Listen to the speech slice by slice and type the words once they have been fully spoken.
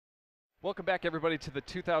Welcome back, everybody, to the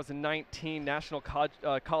 2019 National College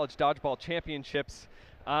Dodgeball Championships.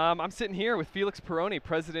 I'm sitting here with Felix Perrone,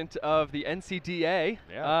 president of the NCDA. Yeah, thanks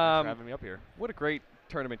for having me up here. What a great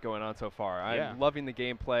tournament going on so far. Yeah. I'm loving the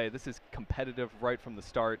gameplay. This is competitive right from the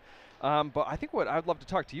start. But I think what I'd love to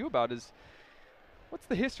talk to you about is, what's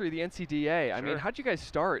the history of the NCDA? Sure. I mean, how'd you guys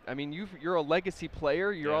start? I mean, you're a legacy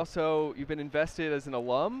player. You've been invested as an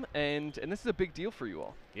alum, and this is a big deal for you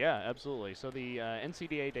all. Yeah, absolutely. So the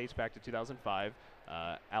NCDA dates back to 2005.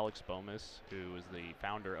 Alex Bomas, who was the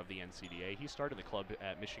founder of the NCDA, he started the club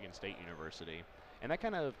at Michigan State University. And that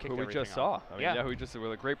kind of kicked everything off. Who we just saw. I mean, yeah, who we just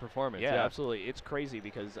with a great performance. Yeah, absolutely. It's crazy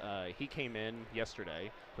because he came in yesterday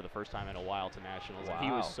for the first time in a while to nationals. Wow. And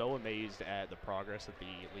he was so amazed at the progress that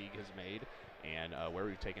the league has made and where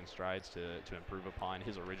we've taken strides to improve upon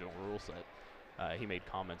his original rule set. He made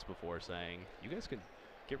comments before saying, "You guys can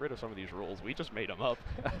get rid of some of these rules. We just made them up."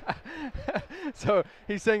 So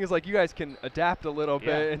he's saying is like you guys can adapt a little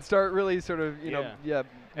bit and start really sort of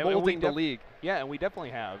molding the league. Yeah, and we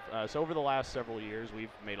definitely have. So over the last several years,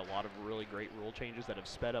 we've made a lot of really great rule changes that have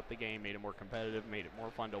sped up the game, made it more competitive, made it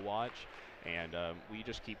more fun to watch, and we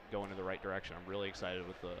just keep going in the right direction. I'm really excited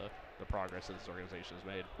with the progress that this organization has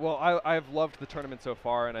made. Well, I've loved the tournament so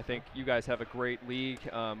far, and I think you guys have a great league.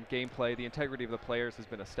 Gameplay, the integrity of the players has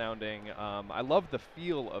been astounding. I love the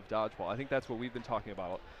feel of dodgeball. I think that's what we've been talking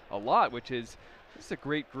about a lot, which is this is a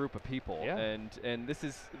great group of people, and this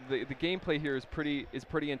is the gameplay here is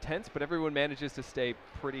pretty intense, but everyone manages to stay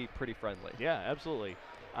pretty friendly. Yeah, absolutely.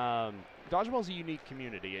 Dodgeball is a unique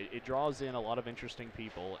community. It draws in a lot of interesting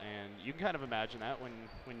people, and you can kind of imagine that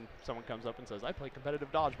when someone comes up and says, "I play competitive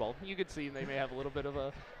dodgeball," you could see they may have a little bit of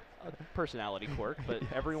a personality quirk, but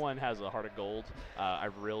everyone has a heart of gold. I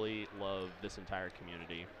really love this entire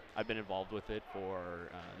community. I've been involved with it for,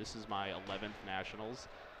 this is my 11th Nationals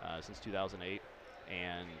since 2008,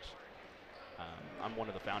 and I'm one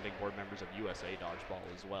of the founding board members of USA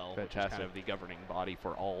Dodgeball as well, Fantastic. which is kind of the governing body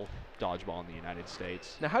for all dodgeball in the United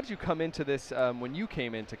States. Now, how did you come into this when you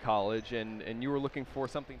came into college and you were looking for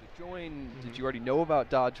something to join? Did you already know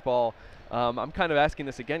about dodgeball? I'm kind of asking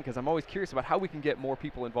this again because I'm always curious about how we can get more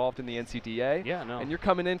people involved in the NCDA. Yeah, no. And you're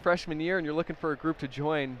coming in freshman year and you're looking for a group to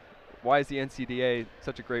join. Why is the NCDA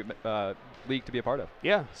such a great league to be a part of?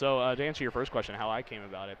 Yeah, so to answer your first question, how I came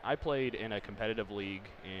about it, I played in a competitive league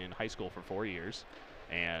in high school for 4 years,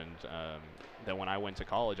 and then when I went to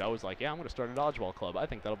college, I was like, yeah, I'm going to start a dodgeball club. I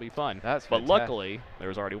think that'll be fun. That's but fantastic. luckily, there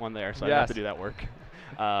was already one there, so I didn't have to do that work.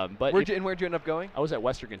 But where'd you end up going? I was at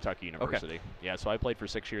Western Kentucky University. Okay. Yeah, so I played for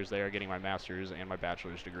 6 years there, getting my master's and my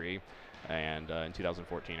bachelor's degree. And in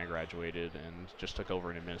 2014, I graduated and just took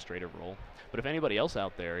over an administrative role. But if anybody else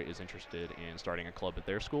out there is interested in starting a club at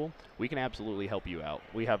their school, we can absolutely help you out.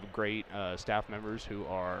 We have great staff members who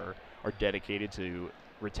are dedicated to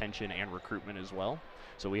retention and recruitment as well.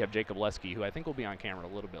 So we have Jacob Lesky, who I think will be on camera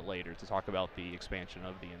a little bit later to talk about the expansion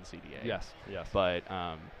of the NCDA. Yes. But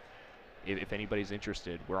if anybody's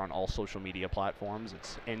interested, we're on all social media platforms.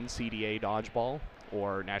 It's NCDA Dodgeball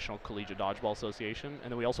or National Collegiate Dodgeball Association, and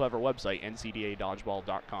then we also have our website,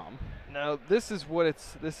 ncdadodgeball.com. Now, this is what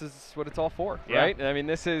it's all for, Yeah. right? I mean,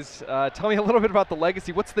 this is. Tell me a little bit about the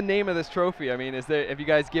legacy. What's the name of this trophy? I mean, have you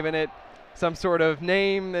guys given it some sort of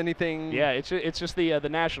name? Anything? Yeah, it's just the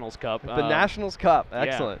Nationals Cup. The Nationals Cup.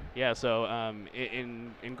 Excellent. Yeah. So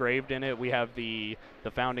engraved in it, we have the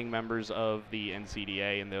founding members of the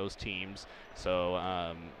NCDA and those teams.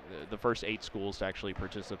 So the first 8 schools to actually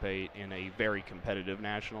participate in a very competitive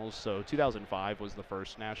Nationals. So 2005 was the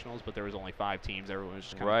first Nationals, but there was only 5 teams. Everyone was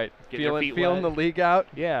just kind of getting their feet feeling wet. the league out.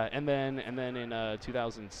 Yeah, and then in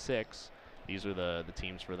 2006, these are the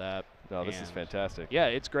teams for that. No, this is fantastic. Yeah,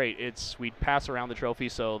 it's great. We pass around the trophy,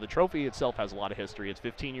 so the trophy itself has a lot of history. It's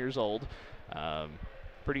 15 years old.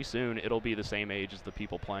 Pretty soon, it'll be the same age as the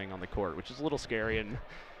people playing on the court, which is a little scary and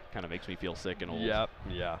kind of makes me feel sick and old. Yep.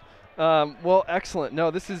 Yeah. Well, excellent.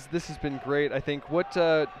 No, this has been great. I think what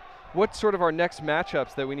sort of our next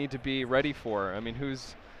matchups that we need to be ready for? I mean,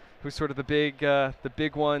 who's sort of the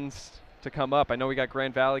big ones to come up? I know we got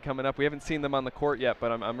Grand Valley coming up. We haven't seen them on the court yet,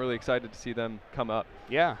 but I'm really excited to see them come up.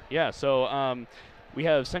 Yeah. So we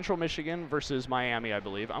have Central Michigan versus Miami, I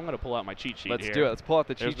believe. I'm going to pull out my cheat sheet Let's here. do it. Let's pull out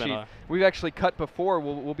the cheat sheet. We've actually cut before.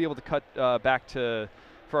 We'll be able to cut back to,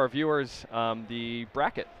 for our viewers, the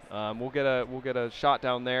bracket. We'll get a shot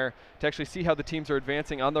down there to actually see how the teams are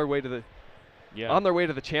advancing on their way to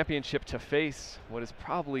the championship to face what is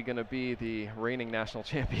probably going to be the reigning national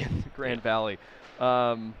champion, Grand Valley.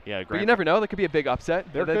 But you never know. There could be a big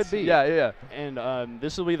upset. There could be. Yeah. And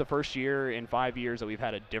this will be the first year in 5 years that we've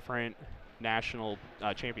had a different national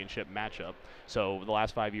championship matchup. So the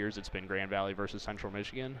last 5 years, it's been Grand Valley versus Central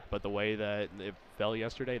Michigan. But the way that it fell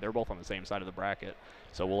yesterday, they're both on the same side of the bracket.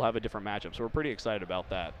 So we'll have a different matchup. So we're pretty excited about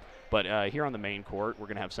that. But here on the main court, we're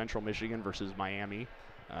going to have Central Michigan versus Miami.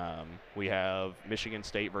 We have Michigan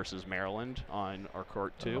State versus Maryland on our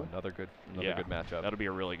court too. Another good matchup. That'll be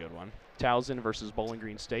a really good one. Towson versus Bowling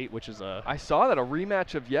Green State, which is I saw that, a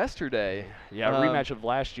rematch of yesterday. Yeah, a rematch of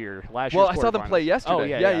last year. Well, I saw them play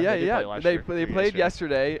yesterday. Oh, They played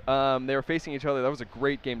yesterday. They were facing each other. That was a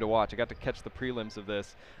great game to watch. I got to catch the prelims of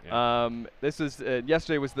this. Yeah.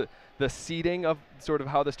 Yesterday was the seeding of sort of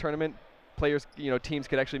how this tournament players, teams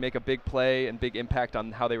could actually make a big play and big impact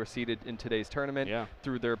on how they were seeded in today's tournament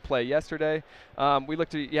through their play yesterday. We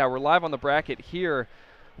looked at, we're live on the bracket here.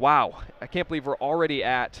 Wow, I can't believe we're already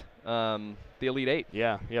at the Elite Eight.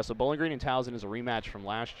 Yeah. So Bowling Green and Towson is a rematch from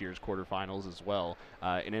last year's quarterfinals as well.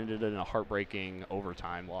 It ended in a heartbreaking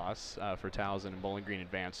overtime loss for Towson, and Bowling Green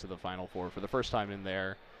advanced to the Final Four for the first time in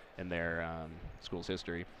their school's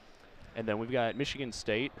history. And then we've got Michigan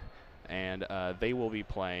State, and they will be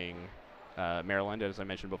playing Maryland, as I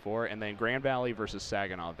mentioned before, and then Grand Valley versus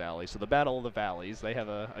Saginaw Valley. So the Battle of the Valleys. They have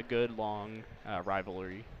a good, long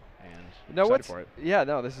rivalry, and excited for it. Yeah,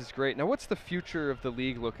 no, this is great. Now, what's the future of the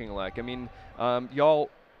league looking like? I mean, y'all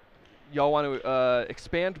want to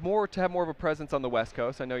expand more to have more of a presence on the West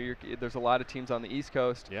Coast. I know there's a lot of teams on the East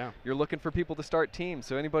Coast. Yeah. You're looking for people to start teams.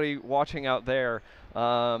 So anybody watching out there,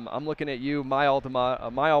 I'm looking at you, my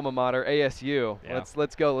alma mater, ASU. Yeah.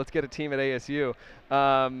 Let's go. Let's get a team at ASU.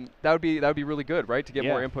 That would be really good, right? To get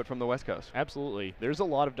more input from the West Coast. Absolutely. There's a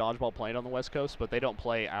lot of dodgeball played on the West Coast, but they don't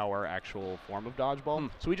play our actual form of dodgeball.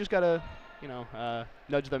 So we just gotta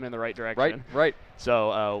nudge them in the right direction. Right.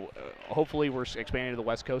 So hopefully we're expanding to the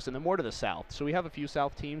West Coast and then more to the South. So we have a few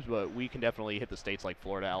South teams, but we can definitely hit the states like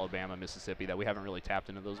Florida, Alabama, Mississippi that we haven't really tapped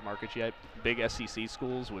into those markets yet. Big SEC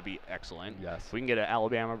schools would be excellent. Yes. If we can get an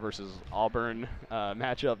Alabama versus Auburn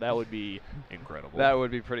matchup, that would be incredible. That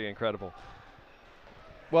would be pretty incredible.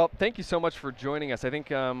 Well, thank you so much for joining us. I think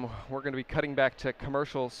we're going to be cutting back to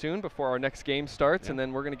commercial soon before our next game starts, and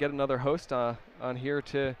then we're going to get another host on here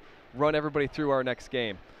to run everybody through our next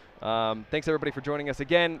game. Thanks, everybody, for joining us.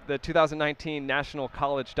 Again, the 2019 National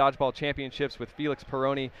College Dodgeball Championships with Felix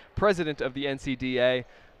Perrone, president of the NCDA.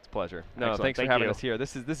 It's a pleasure. No, Excellent. thanks for having us here.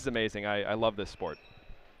 This is amazing. I love this sport.